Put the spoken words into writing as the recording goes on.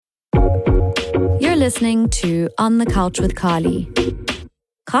You're listening to On the Couch with Carly.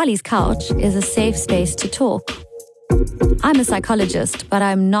 Carly's Couch is a safe space to talk. I'm a psychologist, but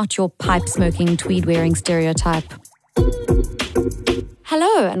I'm not your pipe-smoking, tweed-wearing stereotype.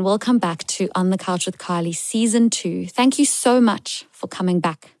 Hello, and welcome back to On the Couch with Carly Season 2. Thank you so much for coming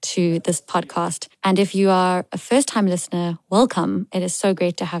back to this podcast. And if you are a first-time listener, welcome. It is so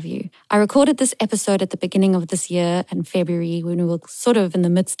great to have you. I recorded this episode at the beginning of this year in February when we were sort of in the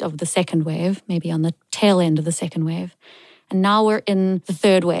midst of the second wave, maybe on the tail end of the second wave. And now we're in the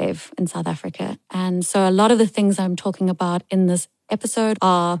third wave in South Africa. And so a lot of the things I'm talking about in this episode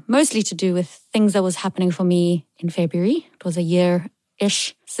are mostly to do with things that was happening for me in February. It was a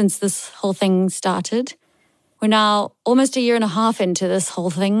year-ish since this whole thing started. We're now almost a year and a half into this whole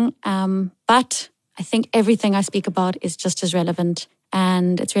thing. But I think everything I speak about is just as relevant.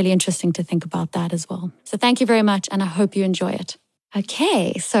 And it's really interesting to think about that as well. So thank you very much. And I hope you enjoy it.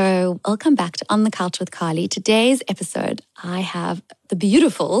 Okay, so welcome back to On the Couch with Carly. Today's episode, I have the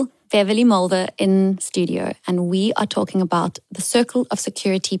beautiful Beverly Mulder in studio, and we are talking about the Circle of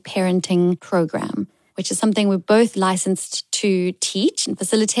Security Parenting Program, which is something we're both licensed to teach and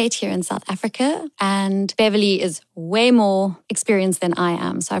facilitate here in South Africa. And Beverly is way more experienced than I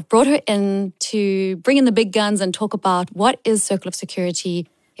am. So I've brought her in to bring in the big guns and talk about what is Circle of Security.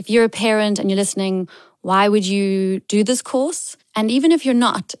 If you're a parent and you're listening, why would you do this course? And even if you're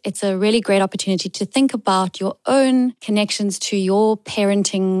not, it's a really great opportunity to think about your own connections to your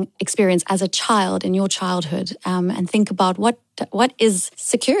parenting experience as a child in your childhood, and think about what is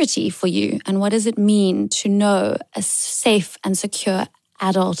security for you and what does it mean to know a safe and secure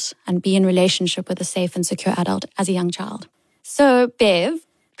adult and be in relationship with a safe and secure adult as a young child. So, Bev,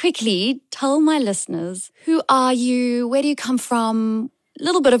 quickly tell my listeners, who are you? Where do you come from? A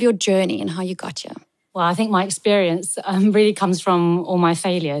little bit of your journey and how you got here. Well, I think my experience really comes from all my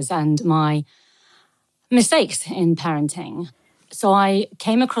failures and my mistakes in parenting. So I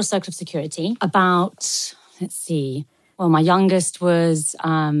came across Circle of Security about, my youngest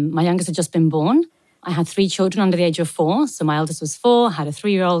had just been born. I had 3 children under the age of 4. So my eldest was 4, had a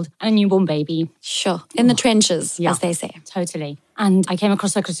 3-year-old and a newborn baby. Sure. In the trenches, as they say. Totally. And I came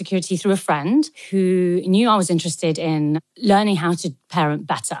across Circle of Security through a friend who knew I was interested in learning how to parent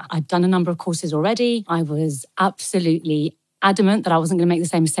better. I'd done a number of courses already. I was absolutely adamant that I wasn't going to make the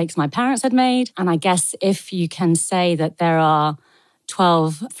same mistakes my parents had made. And I guess if you can say that there are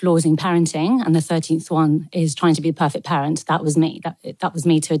 12 flaws in parenting and the 13th one is trying to be a perfect parent, that was me. That was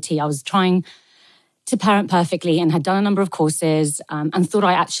me to a T. I was trying to parent perfectly and had done a number of courses and thought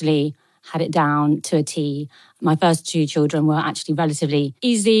I actually had it down to a T. My first 2 children were actually relatively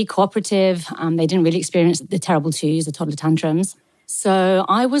easy, cooperative. They didn't really experience the terrible twos, the toddler tantrums. So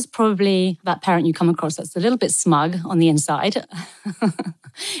I was probably that parent you come across that's a little bit smug on the inside.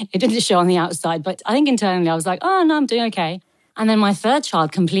 It didn't show on the outside, but I think internally I was like, oh, no, I'm doing okay. And then my third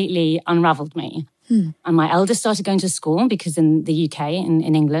child completely unraveled me. And my eldest started going to school because in the UK,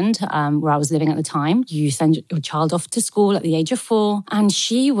 in England, where I was living at the time, you send your child off to school at the age of 4. And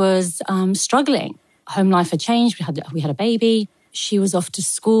she was struggling. Home life had changed. We had a baby. She was off to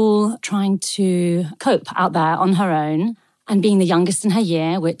school trying to cope out there on her own and being the youngest in her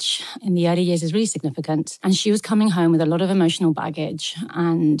year, which in the early years is really significant. And she was coming home with a lot of emotional baggage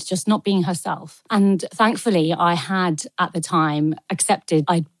and just not being herself. And thankfully, I had at the time accepted,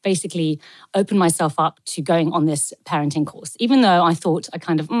 I basically opened myself up to going on this parenting course, even though I thought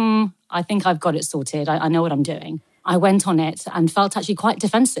I think I've got it sorted. I know what I'm doing. I went on it and felt actually quite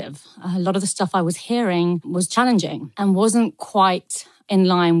defensive. A lot of the stuff I was hearing was challenging and wasn't quite in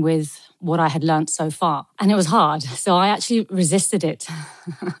line with what I had learnt so far. And it was hard. So I actually resisted it.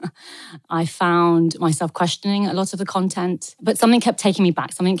 I found myself questioning a lot of the content, but something kept taking me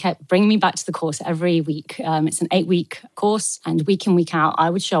back. Something kept bringing me back to the course every week. It's an 8-week course, and week in, week out, I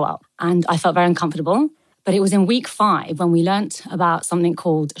would show up. And I felt very uncomfortable. But it was in week 5 when we learnt about something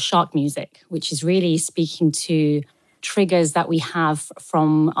called shark music, which is really speaking to triggers that we have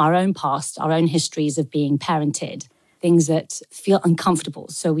from our own past, our own histories of being parented. Things that feel uncomfortable.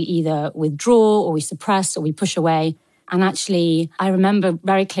 So we either withdraw or we suppress or we push away. And actually, I remember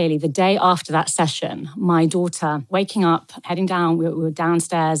very clearly the day after that session, my daughter waking up, heading down. We were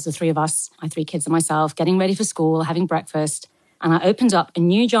downstairs, the 3 of us, my 3 kids and myself, getting ready for school, having breakfast. And I opened up a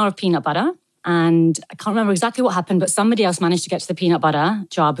new jar of peanut butter. And I can't remember exactly what happened, but somebody else managed to get to the peanut butter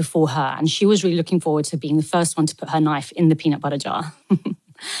jar before her. And she was really looking forward to being the first one to put her knife in the peanut butter jar.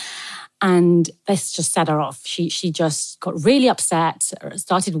 And this just set her off. She just got really upset,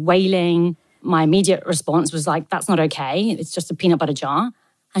 started wailing. My immediate response was like, that's not okay. It's just a peanut butter jar.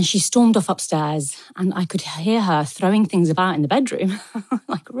 And she stormed off upstairs and I could hear her throwing things about in the bedroom,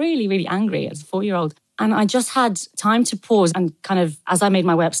 like really, really angry as a 4-year-old. And I just had time to pause and kind of, as I made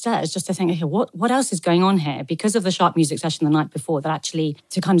my way upstairs, just to think, okay, what else is going on here? Because of the sharp music session the night before, that actually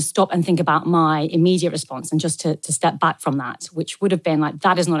to kind of stop and think about my immediate response and just to step back from that, which would have been like,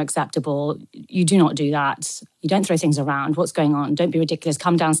 that is not acceptable. You do not do that. You don't throw things around. What's going on? Don't be ridiculous.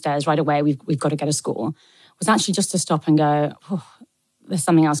 Come downstairs right away. We've got to go to school. Was actually just to stop and go, oh, there's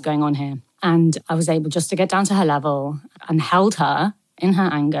something else going on here. And I was able just to get down to her level and held her in her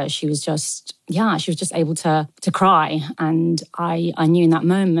anger. She was just able to cry. And I knew in that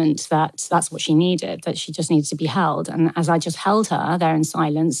moment that that's what she needed, that she just needed to be held. And as I just held her there in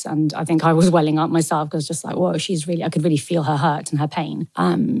silence, and I think I was welling up myself because just like, whoa, I could really feel her hurt and her pain.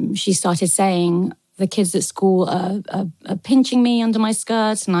 She started saying, the kids at school are pinching me under my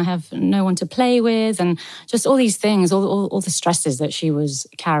skirt and I have no one to play with, and just all these things, all the stresses that she was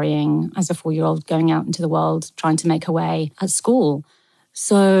carrying as a 4-year-old going out into the world, trying to make her way at school.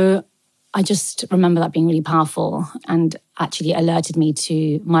 So I just remember that being really powerful and actually alerted me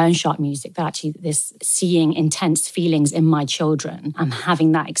to my own sharp music, that actually this seeing intense feelings in my children and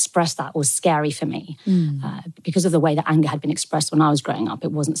having that express that was scary for me because of the way that anger had been expressed when I was growing up.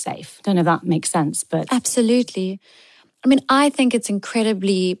 It wasn't safe. I don't know if that makes sense, but... Absolutely. I mean, I think it's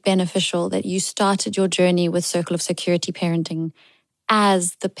incredibly beneficial that you started your journey with Circle of Security Parenting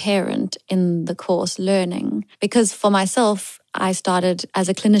as the parent in the course learning. Because for myself, I started as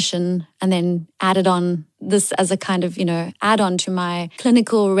a clinician and then added on this as a kind of, add-on to my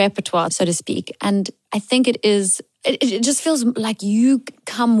clinical repertoire, so to speak. And I think it just feels like you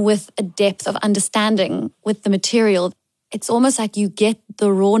come with a depth of understanding with the material. It's almost like you get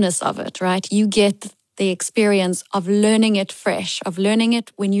the rawness of it, right? You get the experience of learning it fresh, of learning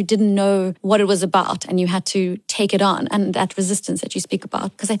it when you didn't know what it was about and you had to take it on, and that resistance that you speak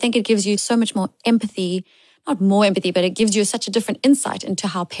about. Because I think it gives you so much more empathy, not more empathy, but it gives you such a different insight into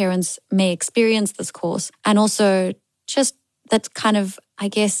how parents may experience this course. And also just that kind of, I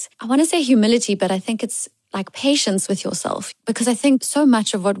guess, I want to say humility, but I think it's like patience with yourself. Because I think so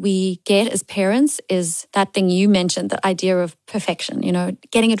much of what we get as parents is that thing you mentioned, the idea of perfection,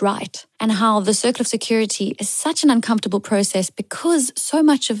 getting it right. And how the Circle of Security is such an uncomfortable process because so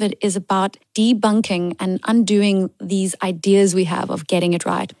much of it is about debunking and undoing these ideas we have of getting it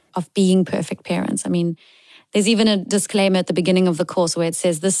right, of being perfect parents. I mean, there's even a disclaimer at the beginning of the course where it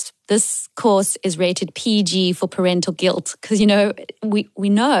says this course is rated PG for parental guilt. Because, we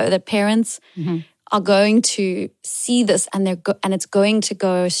know that parents are going to see this and it's going to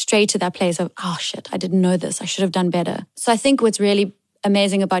go straight to that place of, oh shit, I didn't know this. I should have done better. So I think what's really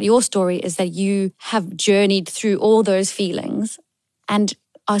amazing about your story is that you have journeyed through all those feelings and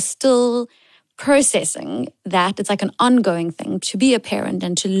are still processing that. It's like an ongoing thing to be a parent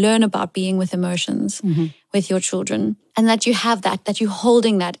and to learn about being with emotions with your children. And that you have that you're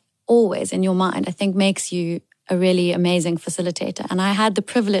holding that always in your mind, I think makes you a really amazing facilitator. And I had the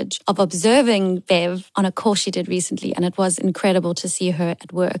privilege of observing Bev on a course she did recently, and it was incredible to see her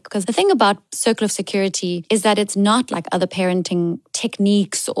at work. Because the thing about Circle of Security is that it's not like other parenting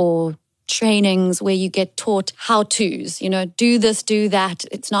techniques or trainings where you get taught how-tos, do this, do that.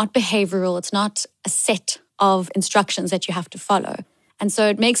 It's not behavioral. It's not a set of instructions that you have to follow. And so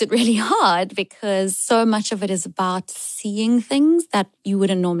it makes it really hard because so much of it is about seeing things that you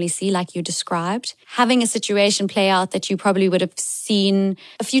wouldn't normally see, like you described. Having a situation play out that you probably would have seen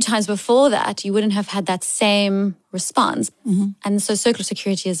a few times before that, you wouldn't have had that same response. And so Circle of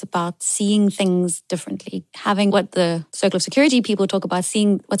Security is about seeing things differently, having what the Circle of Security people talk about,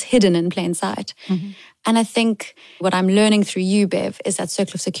 seeing what's hidden in plain sight. And I think what I'm learning through you, Bev, is that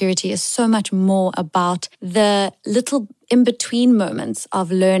Circle of Security is so much more about the little in-between moments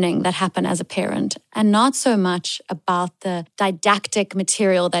of learning that happen as a parent and not so much about the didactic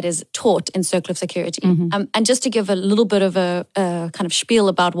material that is taught in Circle of Security. And just to give a little bit of a kind of spiel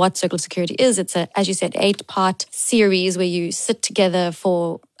about what Circle of Security is, it's as you said, 8-part series where you sit together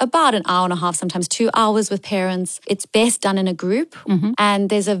for about an hour and a half, sometimes 2 hours with parents. It's best done in a group. And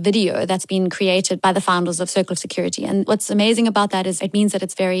there's a video that's been created by the founders of Circle of Security. And what's amazing about that is it means that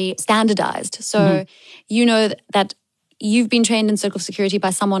it's very standardized. So you know that you've been trained in Circle of Security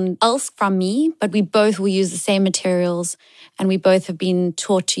by someone else from me, but we both will use the same materials and we both have been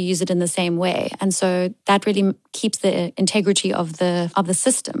taught to use it in the same way. And so that really keeps the integrity of the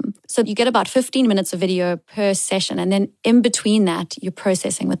system. So you get about 15 minutes of video per session. And then in between that, you're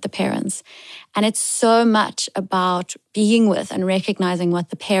processing with the parents. And it's so much about being with and recognizing what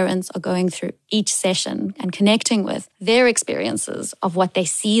the parents are going through each session and connecting with their experiences of what they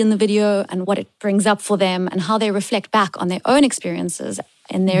see in the video and what it brings up for them and how they reflect back on their own experiences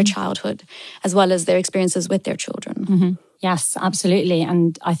in their childhood, as well as their experiences with their children. Mm-hmm. Yes, absolutely.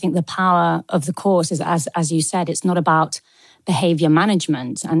 And I think the power of the course is, as you said, it's not about behavior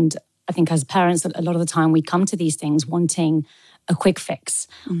management. And I think as parents, a lot of the time we come to these things wanting a quick fix,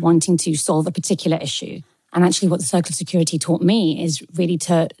 wanting to solve a particular issue. And actually what the Circle of Security taught me is really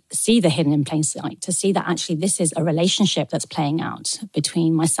to see the hidden in plain sight, to see that actually this is a relationship that's playing out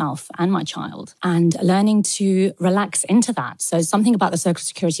between myself and my child, and learning to relax into that. So something about the Circle of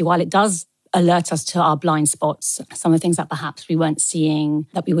Security, while it does alert us to our blind spots, some of the things that perhaps we weren't seeing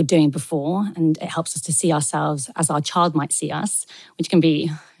that we were doing before, and it helps us to see ourselves as our child might see us, which can be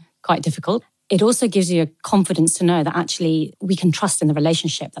quite difficult. It also gives you a confidence to know that actually we can trust in the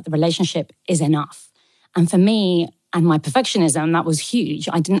relationship, that the relationship is enough. And for me and my perfectionism, that was huge.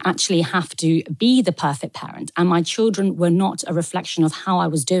 I didn't actually have to be the perfect parent. And my children were not a reflection of how I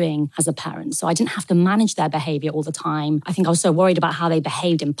was doing as a parent. So I didn't have to manage their behavior all the time. I think I was so worried about how they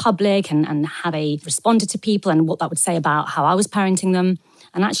behaved in public and how they responded to people and what that would say about how I was parenting them.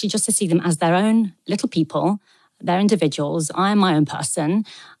 And actually just to see them as their own little people, they're individuals. I am my own person.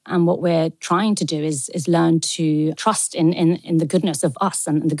 And what we're trying to do is learn to trust in the goodness of us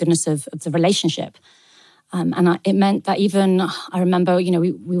and the goodness of the relationship. It meant that even, I remember,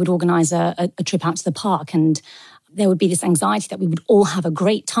 we would organise a trip out to the park, and there would be this anxiety that we would all have a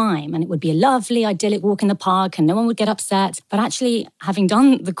great time and it would be a lovely, idyllic walk in the park and no one would get upset. But actually, having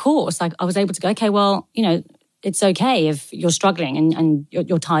done the course, I was able to go, okay, well, it's okay if you're struggling and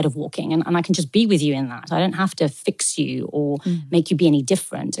you're tired of walking, and I can just be with you in that. I don't have to fix you or make you be any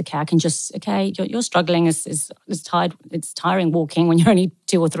different. Okay, I can just, you're struggling, it's tired, it's tiring walking when you're only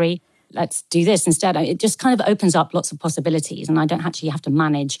 2 or 3. Let's do this instead. It just kind of opens up lots of possibilities, and I don't actually have to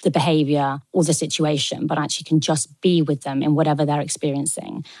manage the behavior or the situation, but actually can just be with them in whatever they're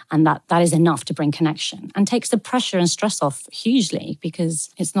experiencing. And that is enough to bring connection and takes the pressure and stress off hugely, because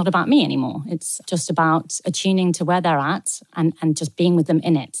it's not about me anymore. It's just about attuning to where they're at and just being with them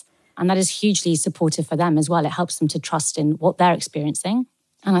in it. And that is hugely supportive for them as well. It helps them to trust in what they're experiencing.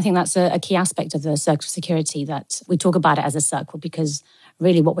 And I think that's a key aspect of the Circle of Security, that we talk about it as a circle, because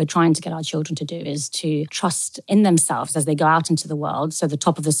really what we're trying to get our children to do is to trust in themselves as they go out into the world. So the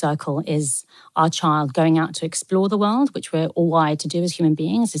top of the circle is our child going out to explore the world, which we're all wired to do as human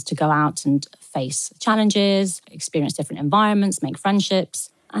beings, is to go out and face challenges, experience different environments, make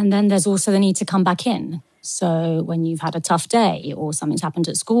friendships. And then there's also the need to come back in. So when you've had a tough day or something's happened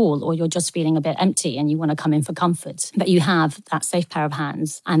at school, or you're just feeling a bit empty and you want to come in for comfort, but you have that safe pair of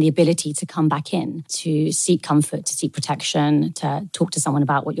hands and the ability to come back in, to seek comfort, to seek protection, to talk to someone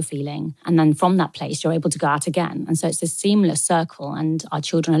about what you're feeling. And then from that place, you're able to go out again. And so it's this seamless circle, and our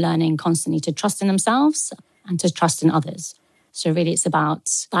children are learning constantly to trust in themselves and to trust in others. So really it's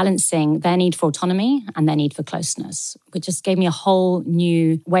about balancing their need for autonomy and their need for closeness, which just gave me a whole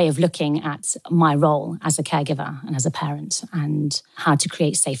new way of looking at my role as a caregiver and as a parent, and how to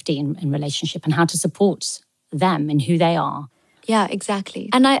create safety in relationship and how to support them in who they are. Yeah, exactly.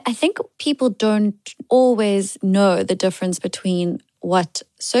 And I think people don't always know the difference between what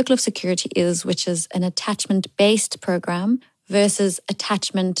Circle of Security is, which is an attachment-based program, versus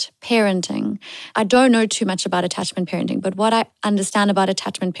attachment parenting. I don't know too much about attachment parenting, but what I understand about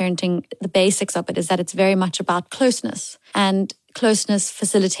attachment parenting, the basics of it, is that it's very much about closeness and closeness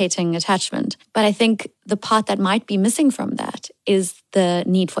facilitating attachment. But I think the part that might be missing from that is the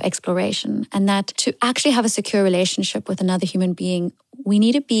need for exploration, and that to actually have a secure relationship with another human being, we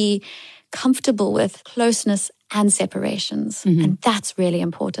need to be comfortable with closeness and separations. And that's really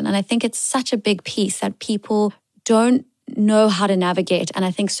important. And I think it's such a big piece that people don't know how to navigate. And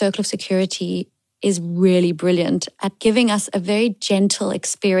I think Circle of Security is really brilliant at giving us a very gentle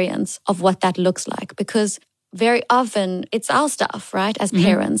experience of what that looks like, because very often it's our stuff, right? As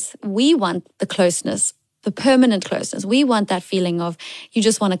parents, we want the closeness, the permanent closeness. We want that feeling of, you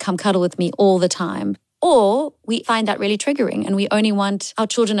just want to come cuddle with me all the time. Or we find that really triggering and we only want our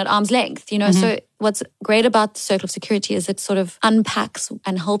children at arm's length, So what's great about the Circle of Security is it sort of unpacks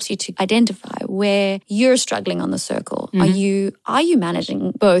and helps you to identify where you're struggling on the circle. Are you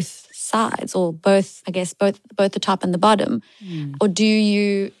managing both sides, or both the top and the bottom? Or do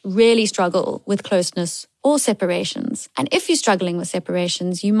you really struggle with closeness or separations? And if you're struggling with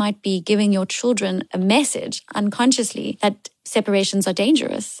separations, you might be giving your children a message unconsciously that separations are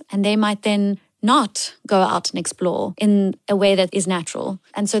dangerous, and they might then not go out and explore in a way that is natural.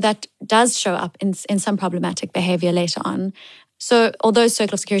 And so that does show up in some problematic behavior later on. So although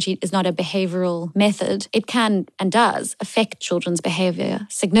circle of security is not a behavioral method, it can and does affect children's behavior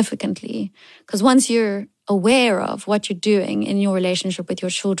significantly. Because once you're aware of what you're doing in your relationship with your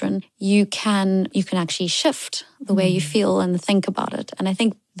children, you can actually shift the way you feel and think about it. And I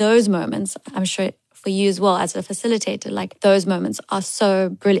think those moments, I'm sure for you as well as a facilitator, like those moments are so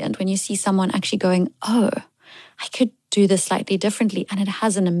brilliant when you see someone actually going, oh, I could do this slightly differently. And it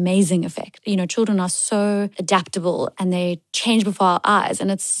has an amazing effect. You know, children are so adaptable and they change before our eyes. And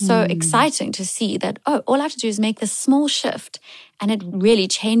it's so exciting to see that, oh, all I have to do is make this small shift and it really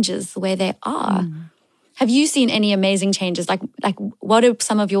changes the way they are. Have you seen any amazing changes? Like what are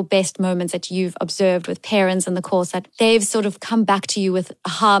some of your best moments that you've observed with parents in the course that they've sort of come back to you with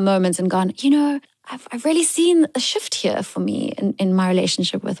aha moments and gone, you know, I've really seen a shift here for me in my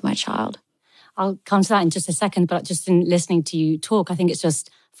relationship with my child? I'll come to that in just a second, but just in listening to you talk, I think it's just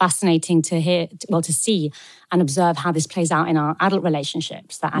fascinating to hear, to see and observe how this plays out in our adult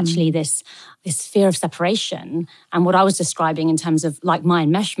relationships, that actually this fear of separation and what I was describing in terms of like my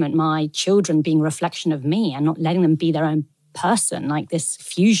enmeshment, my children being a reflection of me and not letting them be their own person, like this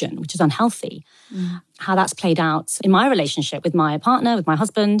fusion, which is unhealthy. How that's played out in my relationship with my partner, with my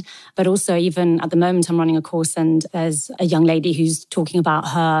husband, but also even at the moment I'm running a course and there's a young lady who's talking about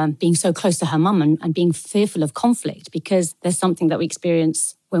her being so close to her mum and being fearful of conflict because there's something that we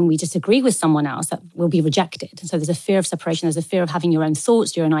experience when we disagree with someone else that will be rejected. And so there's a fear of separation. There's a fear of having your own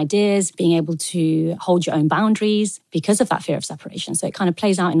thoughts, your own ideas, being able to hold your own boundaries because of that fear of separation. So it kind of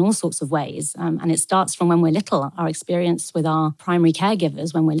plays out in all sorts of ways. And it starts from when we're little. Our experience with our primary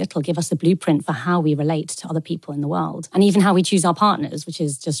caregivers when we're little give us a blueprint for how we relate to other people in the world. And even how we choose our partners, which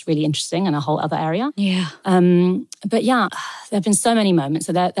is just really interesting and a whole other area. Yeah. But yeah, there have been so many moments.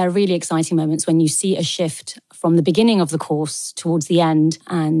 So there are really exciting moments when you see a shift from the beginning of the course towards the end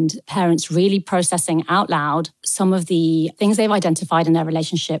and parents really processing out loud some of the things they've identified in their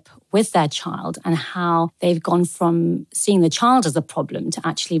relationship with their child and how they've gone from seeing the child as a problem to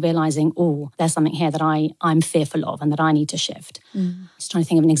actually realizing, oh, there's something here that I'm fearful of and that I need to shift. Just trying to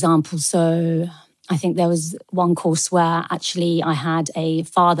think of an example. So I think there was one course where actually I had a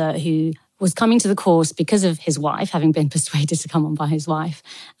father who was coming to the course because of his wife, having been persuaded to come on by his wife,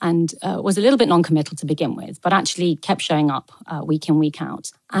 and was a little bit non-committal to begin with, but actually kept showing up week in, week out,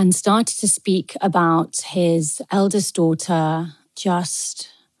 and started to speak about his eldest daughter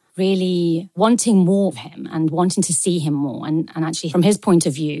just really wanting more of him and wanting to see him more. And actually, from his point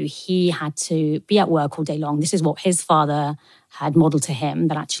of view, he had to be at work all day long. This is what his father had modeled to him,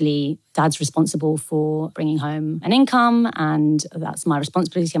 that actually dad's responsible for bringing home an income and that's my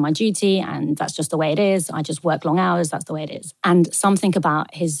responsibility and my duty and that's just the way it is. I just work long hours, that's the way it is. And something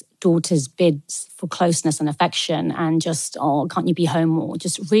about his daughter's bids for closeness and affection and just, oh, can't you be home more,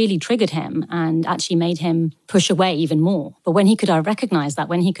 just really triggered him and actually made him push away even more. But when he could recognize that,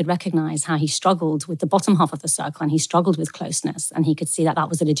 when he could recognize how he struggled with the bottom half of the circle and he struggled with closeness and he could see that that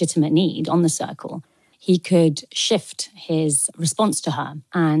was a legitimate need on the circle, he could shift his response to her.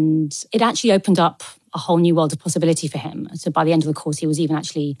 And it actually opened up a whole new world of possibility for him. So by the end of the course, he was even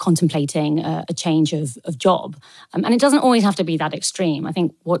actually contemplating a change of job. And it doesn't always have to be that extreme. I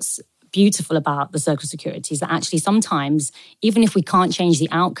think what's beautiful about the circle of security is that actually sometimes, even if we can't change the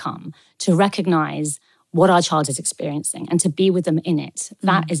outcome, to recognize what our child is experiencing and to be with them in it,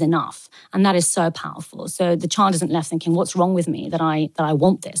 that is enough. And that is so powerful. So the child isn't left thinking, what's wrong with me that I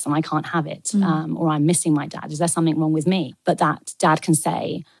want this and I can't have it, or I'm missing my dad. Is there something wrong with me? But that dad can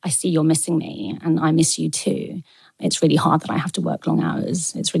say, I see you're missing me and I miss you too. It's really hard that I have to work long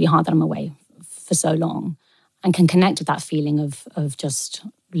hours. It's really hard that I'm away for so long, and can connect with that feeling of just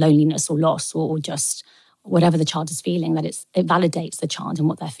loneliness or loss or just whatever the child is feeling, that it validates the child and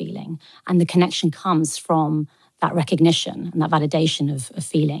what they're feeling. And the connection comes from that recognition and that validation of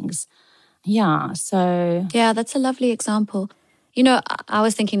feelings. Yeah, so... Yeah, that's a lovely example. You know, I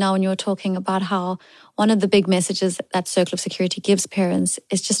was thinking now when you were talking about how one of the big messages that Circle of Security gives parents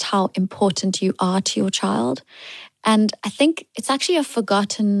is just how important you are to your child. And I think it's actually a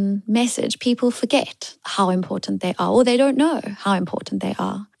forgotten message. People forget how important they are, or they don't know how important they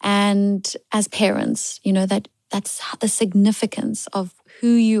are. And as parents, you know, that's the significance of who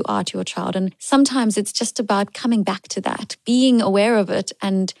you are to your child. And sometimes it's just about coming back to that, being aware of it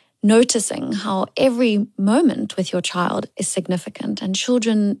and noticing how every moment with your child is significant. And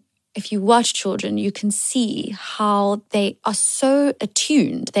children, if you watch children, you can see how they are so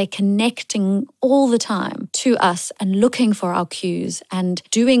attuned. They're connecting all the time to us and looking for our cues and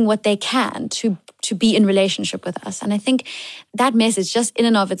doing what they can to be in relationship with us. And I think that message just in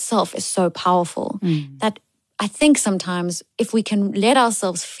and of itself is so powerful that I think sometimes if we can let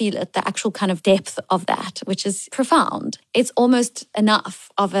ourselves feel it, the actual kind of depth of that, which is profound, it's almost enough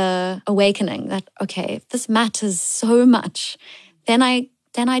of a awakening that, okay, if this matters so much, then I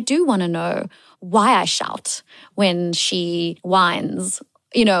do want to know why I shout when she whines,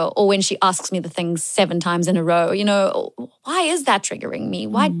 or when she asks me the things 7 times in a row, why is that triggering me?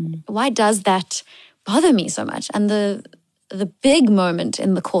 Why does that bother me so much? And the big moment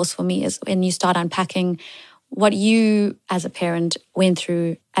in the course for me is when you start unpacking what you as a parent went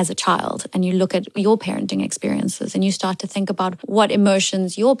through as a child, and you look at your parenting experiences and you start to think about what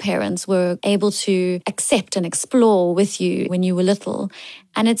emotions your parents were able to accept and explore with you when you were little.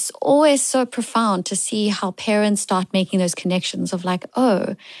 And it's always so profound to see how parents start making those connections of like,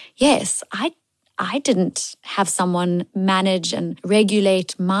 oh, yes, I didn't have someone manage and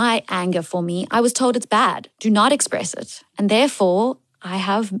regulate my anger for me. I was told it's bad. Do not express it. And therefore, I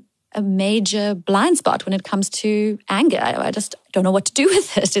have a major blind spot when it comes to anger. I just don't know what to do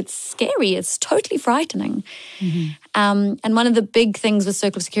with it. It's scary. It's totally frightening. And one of the big things with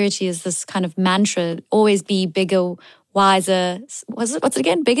Circle of Security is this kind of mantra, always be bigger, wiser. What's it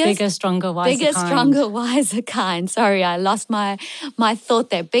again? Bigger, stronger, wiser, bigger, kind. stronger, wiser, kind. Sorry, I lost my thought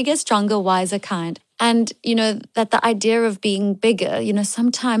there. Bigger, stronger, wiser, kind. And, that the idea of being bigger,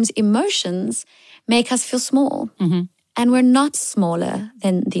 sometimes emotions make us feel small. And we're not smaller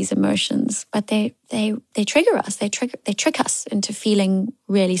than these emotions, but they trigger us. They trick us into feeling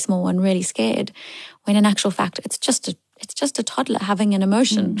really small and really scared, when in actual fact, it's just a toddler having an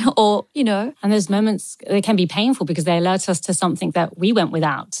emotion, or. And those moments, they can be painful because they alert us to something that we went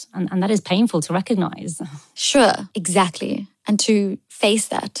without. And that is painful to recognize. Sure, exactly. And to face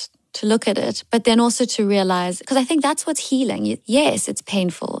that, to look at it, but then also to realize, because I think that's what's healing. Yes, it's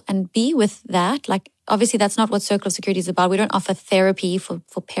painful, and be with that. Like, obviously, that's not what Circle of Security is about. We don't offer therapy for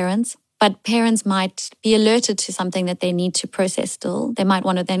parents, but parents might be alerted to something that they need to process still. They might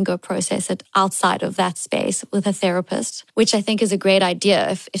want to then go process it outside of that space with a therapist, which I think is a great idea.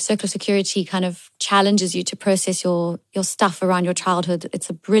 If Circle of Security kind of challenges you to process your stuff around your childhood, it's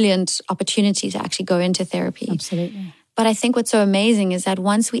a brilliant opportunity to actually go into therapy. Absolutely. But I think what's so amazing is that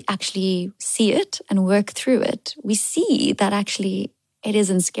once we actually see it and work through it, we see that actually it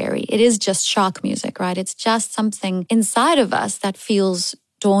isn't scary. It is just shark music, right? It's just something inside of us that feels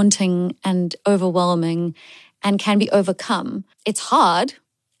daunting and overwhelming and can be overcome. It's hard,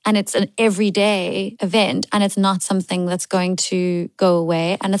 and it's an everyday event, and it's not something that's going to go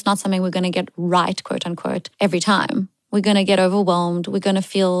away, and it's not something we're going to get right, quote unquote, every time. We're going to get overwhelmed. We're going to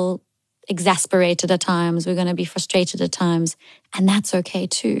feel exasperated at times. We're going to be frustrated at times. And that's okay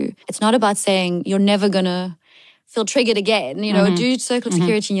too. It's not about saying you're never going to feel triggered again. Do Circle of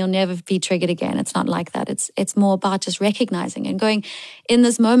Security and you'll never be triggered again. It's not like that. It's more about just recognizing and going, in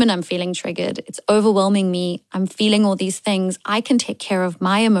this moment, I'm feeling triggered. It's overwhelming me. I'm feeling all these things. I can take care of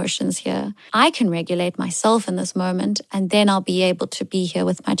my emotions here. I can regulate myself in this moment. And then I'll be able to be here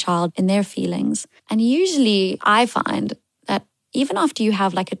with my child in their feelings. And usually I find that even after you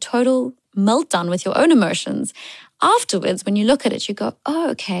have like a total meltdown with your own emotions, afterwards, when you look at it, you go,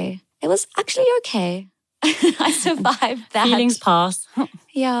 oh, okay, it was actually okay. I survived that. Feelings pass.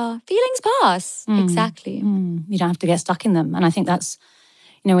 Yeah, feelings pass. Exactly. You don't have to get stuck in them. And I think that's,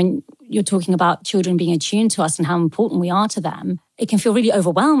 when you're talking about children being attuned to us and how important we are to them, it can feel really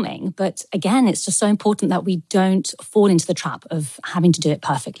overwhelming. But again, it's just so important that we don't fall into the trap of having to do it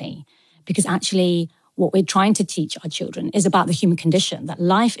perfectly. Because actually, what we're trying to teach our children is about the human condition, that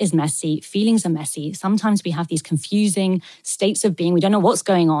life is messy, feelings are messy. Sometimes we have these confusing states of being. We don't know what's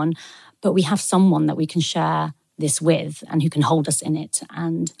going on, but we have someone that we can share this with and who can hold us in it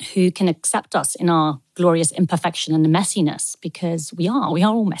and who can accept us in our glorious imperfection and the messiness, because we are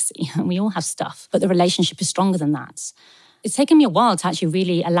all messy and we all have stuff, but the relationship is stronger than that. It's taken me a while to actually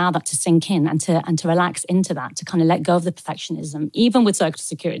really allow that to sink in and to relax into that, to kind of let go of the perfectionism. Even with Circle of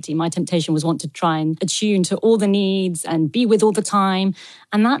Security, my temptation was want to try and attune to all the needs and be with all the time.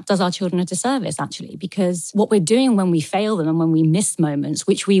 And that does our children a disservice, actually, because what we're doing when we fail them and when we miss moments,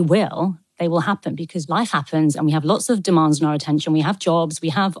 which we will, they will happen because life happens and we have lots of demands on our attention. We have jobs, we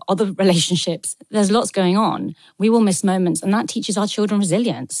have other relationships. There's lots going on. We will miss moments, and that teaches our children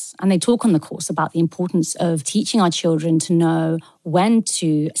resilience. And they talk on the course about the importance of teaching our children to know when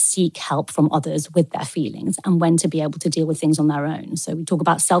to seek help from others with their feelings and when to be able to deal with things on their own. So we talk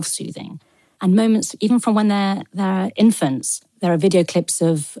about self-soothing. And moments, even from when they're infants, there are video clips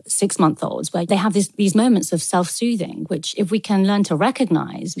of 6-month-olds where they have these moments of self-soothing, which if we can learn to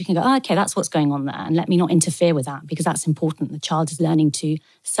recognize, we can go, oh, okay, that's what's going on there. And let me not interfere with that, because that's important. The child is learning to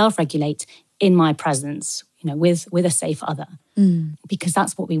self-regulate in my presence. with a safe other. Because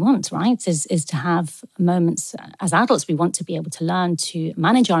that's what we want, right? Is to have moments as adults. We want to be able to learn to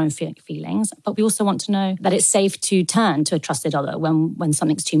manage our own feelings, but we also want to know that it's safe to turn to a trusted other when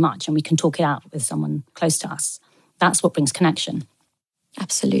something's too much, and we can talk it out with someone close to us. That's what brings connection.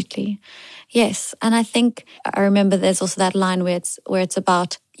 Absolutely. Yes. And I think I remember there's also that line where it's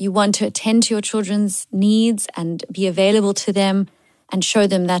about you want to attend to your children's needs and be available to them and show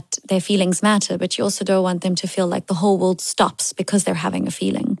them that their feelings matter, but you also don't want them to feel like the whole world stops because they're having a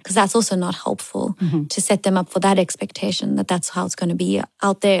feeling, because that's also not helpful to set them up for that expectation that that's how it's going to be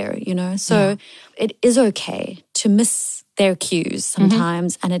out there, So it is okay to miss their cues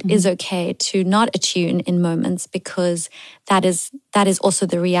sometimes, and it is okay to not attune in moments, because that is also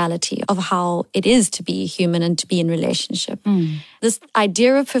the reality of how it is to be human and to be in relationship. This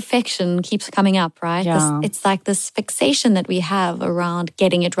idea of perfection keeps coming up, right? Yeah. It's like this fixation that we have around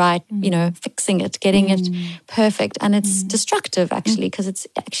getting it right, fixing it, getting it perfect. And it's destructive, actually, because it's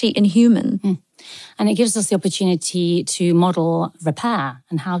actually inhuman. And it gives us the opportunity to model repair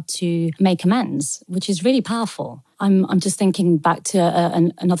and how to make amends, which is really powerful. I'm just thinking back to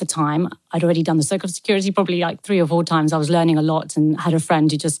another time. I'd already done the circle of security probably like 3 or 4 times. I was learning a lot and had a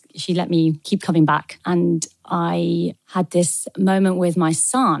friend who she let me keep coming back. And I had this moment with my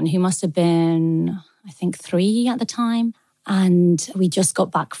son, who must have been, I think, 3 at the time. And we just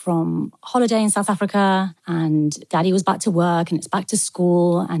got back from holiday in South Africa, and Daddy was back to work and it's back to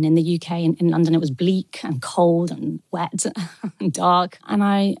school. And in the UK, in London, it was bleak and cold and wet and dark. And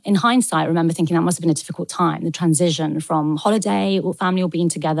I, in hindsight, remember thinking that must have been a difficult time, the transition from holiday, all family all being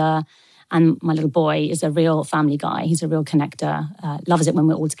together. And my little boy is a real family guy. He's a real connector, loves it when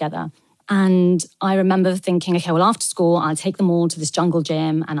we're all together. And I remember thinking, okay, well, after school, I'll take them all to this jungle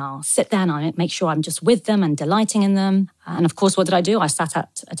gym and I'll sit there and I'll make sure I'm just with them and delighting in them. And of course, what did I do? I sat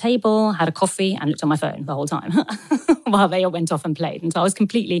at a table, had a coffee and looked on my phone the whole time while they all went off and played. And so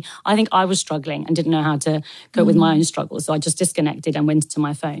I think I was struggling and didn't know how to cope with my own struggles. So I just disconnected and went to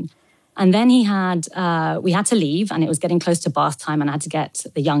my phone. And then we had to leave, and it was getting close to bath time, and I had to get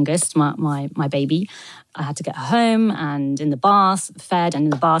the youngest, my baby. I had to get her home and in the bath, fed and in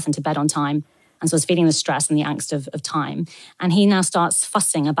the bath and to bed on time. And so I was feeling the stress and the angst of time. And he now starts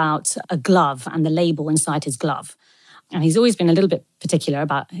fussing about a glove and the label inside his glove. And he's always been a little bit particular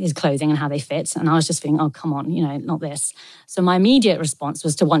about his clothing and how they fit. And I was just thinking, oh, come on, not this. So my immediate response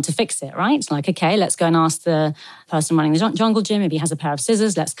was to want to fix it, right? Like, okay, let's go and ask the person running the jungle gym if he has a pair of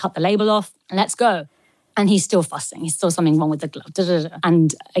scissors. Let's cut the label off and let's go. And he's still fussing. He's still something wrong with the glove.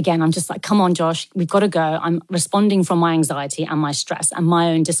 And again, I'm just like, come on, Josh, we've got to go. I'm responding from my anxiety and my stress and my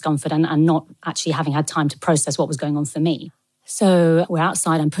own discomfort and not actually having had time to process what was going on for me. So we're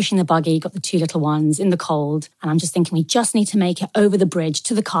outside, I'm pushing the buggy, got the 2 little ones in the cold. And I'm just thinking, we just need to make it over the bridge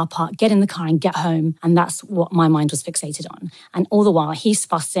to the car park, get in the car and get home. And that's what my mind was fixated on. And all the while, he's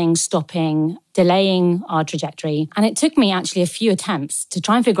fussing, stopping, delaying our trajectory. And it took me actually a few attempts to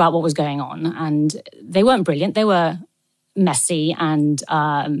try and figure out what was going on. And they weren't brilliant. They were messy and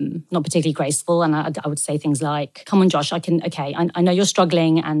not particularly graceful. And I would say things like, come on, Josh, I know you're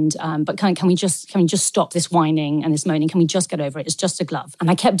struggling, and but can we just stop this whining and this moaning? Can we just get over it? It's just a glove. And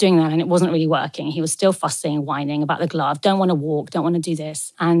I kept doing that and it wasn't really working. He was still fussing, whining about the glove, don't want to walk, don't want to do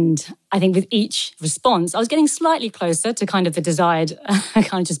this. And I think with each response, I was getting slightly closer to kind of the desired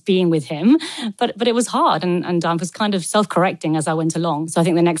kind of just being with him. But it was hard, and I was kind of self-correcting as I went along. So I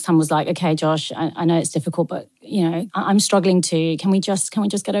think the next time was like, okay, Josh, I know it's difficult, but I'm struggling too. Can we just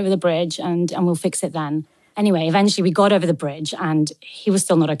get over the bridge and we'll fix it then? Anyway, eventually we got over the bridge and he was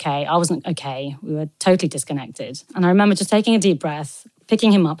still not okay. I wasn't okay. We were totally disconnected. And I remember just taking a deep breath,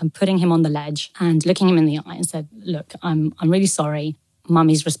 picking him up and putting him on the ledge and looking him in the eye and said, look, I'm really sorry.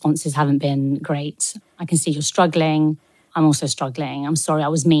 Mummy's responses haven't been great. I can see you're struggling. I'm also struggling. I'm sorry I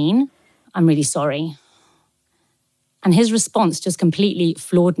was mean. I'm really sorry. And his response just completely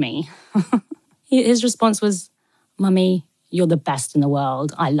floored me. His response was, Mummy, you're the best in the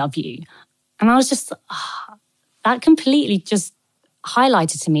world. I love you. And I was just, that completely just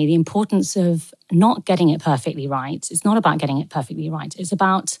highlighted to me the importance of not getting it perfectly right. It's not about getting it perfectly right. It's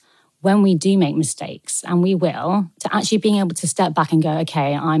about when we do make mistakes, and we will, to actually being able to step back and go,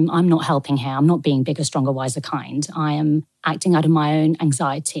 okay, I'm not helping here. I'm not being bigger, stronger, wiser, kind. I am acting out of my own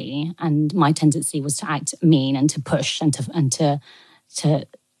anxiety. And my tendency was to act mean and to push and to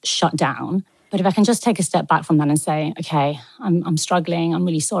shut down. But if I can just take a step back from that and say, okay, I'm struggling, I'm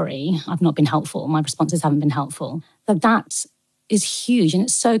really sorry, I've not been helpful, my responses haven't been helpful, that is huge and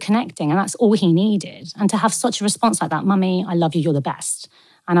it's so connecting, and that's all he needed. And to have such a response like that, Mummy, I love you, you're the best.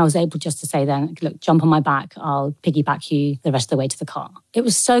 And I was able just to say then, look, jump on my back, I'll piggyback you the rest of the way to the car. It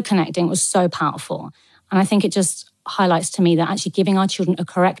was so connecting, it was so powerful. And I think it just highlights to me that actually giving our children a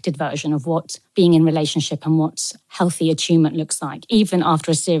corrected version of what being in relationship and what healthy attunement looks like, even after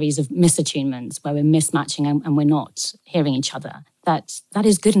a series of misattunements where we're mismatching and we're not hearing each other, that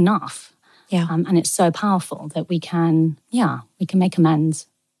is good enough. Yeah. And it's so powerful that we can make amends.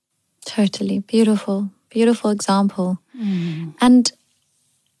 Totally. Beautiful. Beautiful example. And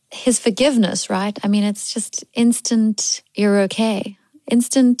his forgiveness, right? I mean, it's just instant, you're okay.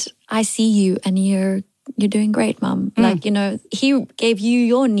 Instant, I see you and you're doing great, Mum. Like, he gave you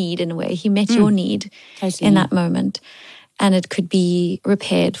your need in a way. He met your need in that moment. And it could be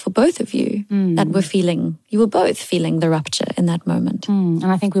repaired for both of you that you were both feeling the rupture in that moment. And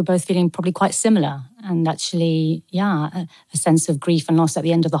I think we're both feeling probably quite similar. And actually, a sense of grief and loss at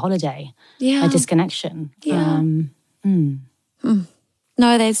the end of the holiday. Yeah. A disconnection. Yeah.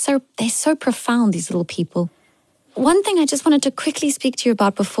 No, they're so profound, these little people. One thing I just wanted to quickly speak to you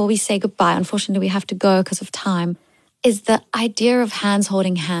about before we say goodbye, unfortunately we have to go because of time, is the idea of hands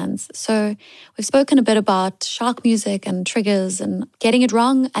holding hands. So we've spoken a bit about shark music and triggers and getting it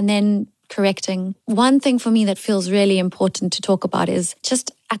wrong and then correcting. One thing for me that feels really important to talk about is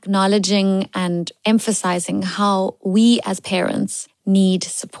just acknowledging and emphasizing how we as parents need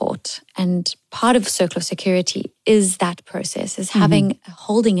support. And part of Circle of Security is that process, is having a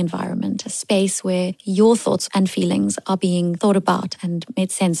holding environment, a space where your thoughts and feelings are being thought about and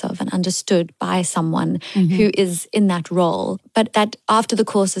made sense of and understood by someone who is in that role. But that after the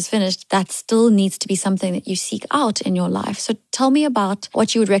course is finished, that still needs to be something that you seek out in your life. So tell me about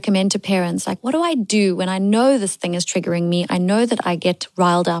what you would recommend to parents. Like, what do I do when I know this thing is triggering me? I know that I get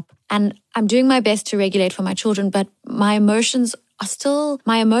riled up and I'm doing my best to regulate for my children, but my emotions are still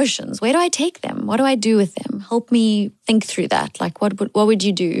my emotions. Where do I take them? What do I do with them? Help me think through that. Like, what would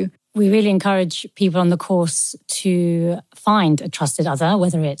you do? We really encourage people on the course to find a trusted other,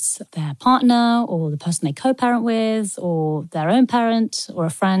 whether it's their partner or the person they co-parent with or their own parent or a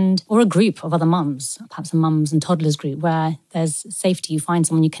friend or a group of other mums, perhaps a mums and toddlers group where there's safety. You find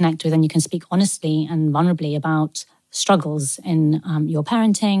someone you connect with and you can speak honestly and vulnerably about struggles in your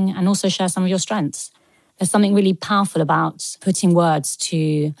parenting and also share some of your strengths. There's something really powerful about putting words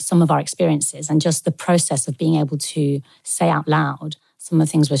to some of our experiences and just the process of being able to say out loud some of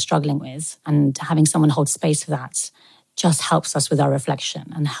the things we're struggling with, and having someone hold space for that just helps us with our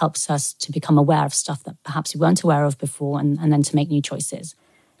reflection and helps us to become aware of stuff that perhaps we weren't aware of before and then to make new choices.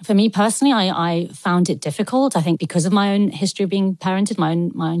 For me personally, I found it difficult. I think because of my own history of being parented, my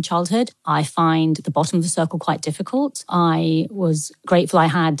own childhood, I find the bottom of the circle quite difficult. I was grateful I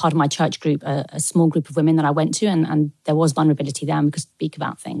had part of my church group, a small group of women that I went to, and there was vulnerability there and we could speak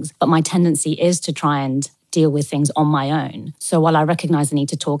about things. But my tendency is to try and deal with things on my own. So while I recognize the need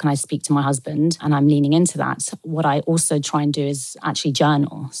to talk and I speak to my husband and I'm leaning into that, what I also try and do is actually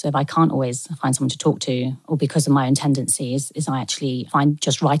journal. So if I can't always find someone to talk to, or because of my own tendencies, is I actually find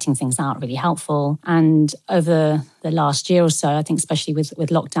just writing things out really helpful. And over the last year or so, I think especially with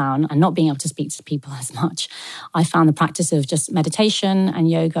lockdown and not being able to speak to people as much, I found the practice of just meditation and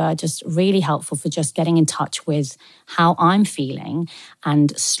yoga just really helpful for just getting in touch with how I'm feeling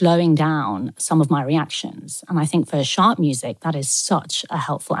and slowing down some of my reactions. And I think for sharp music, that is such a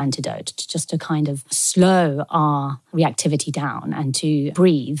helpful antidote to kind of slow our reactivity down and to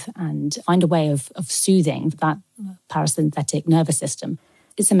breathe and find a way of soothing that parasympathetic nervous system.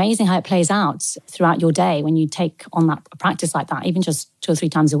 It's amazing how it plays out throughout your day when you take on a practice like that, even just 2 or 3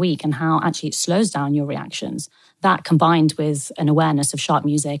 times a week, and how actually it slows down your reactions. That combined with an awareness of sharp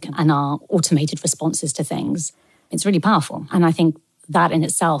music and our automated responses to things, it's really powerful. And I think that in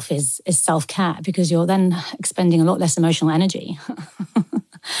itself is self-care, because you're then expending a lot less emotional energy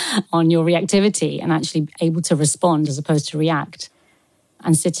on your reactivity and actually able to respond as opposed to react.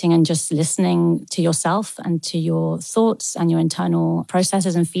 And sitting and just listening to yourself and to your thoughts and your internal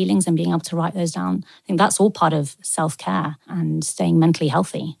processes and feelings and being able to write those down. I think that's all part of self-care and staying mentally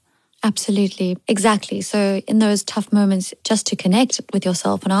healthy. Absolutely. Exactly. So in those tough moments, just to connect with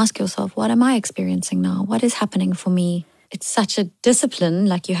yourself and ask yourself, what am I experiencing now? What is happening for me? It's such a discipline,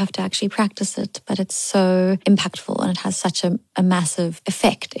 like you have to actually practice it, but it's so impactful and it has such a massive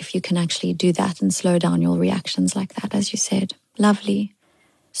effect if you can actually do that and slow down your reactions like that, as you said. Lovely.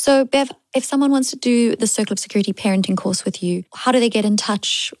 So, Bev, if someone wants to do the Circle of Security parenting course with you, how do they get in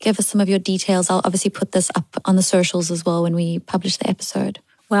touch? Give us some of your details. I'll obviously put this up on the socials as well when we publish the episode.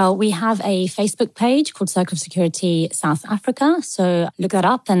 Well, we have a Facebook page called Circle of Security South Africa. So look that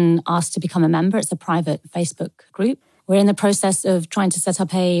up and ask to become a member. It's a private Facebook group. We're in the process of trying to set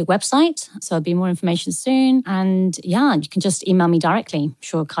up a website, so there'll be more information soon. And yeah, you can just email me directly. I'm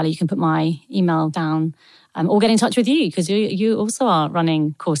sure, Carly, you can put my email down. Or get in touch with you, because you also are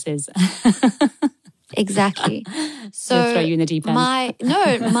running courses. Exactly. So throw you in the deep end.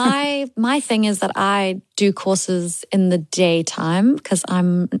 my thing is that I do courses in the daytime because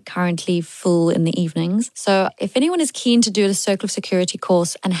I'm currently full in the evenings. So if anyone is keen to do a Circle of Security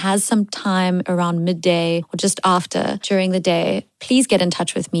course and has some time around midday or just after during the day, please get in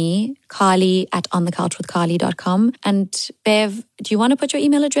touch with me, Carly at onthecouchwithcarly.com. And Bev, do you want to put your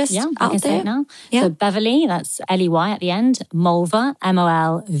email address I out can say there? it now. Yeah. So Beverly, that's Ley at the end, Molver,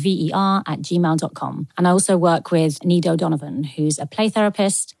 MOLVER @gmail.com. And I also work with Nida O'Donovan, who's a play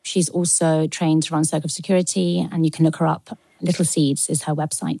therapist. She's also trained to run Circle of Security, and you can look her up. Little Seeds is her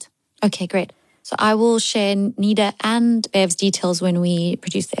website. Okay, great. So I will share Nida and Bev's details when we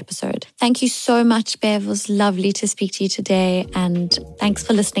produce the episode. Thank you so much, Bev. It was lovely to speak to you today. And thanks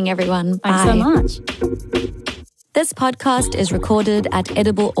for listening, everyone. Thanks so much. This podcast is recorded at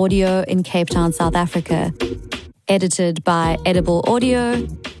Edible Audio in Cape Town, South Africa. Edited by Edible Audio.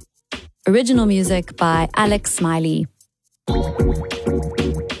 Original music by Alex Smiley.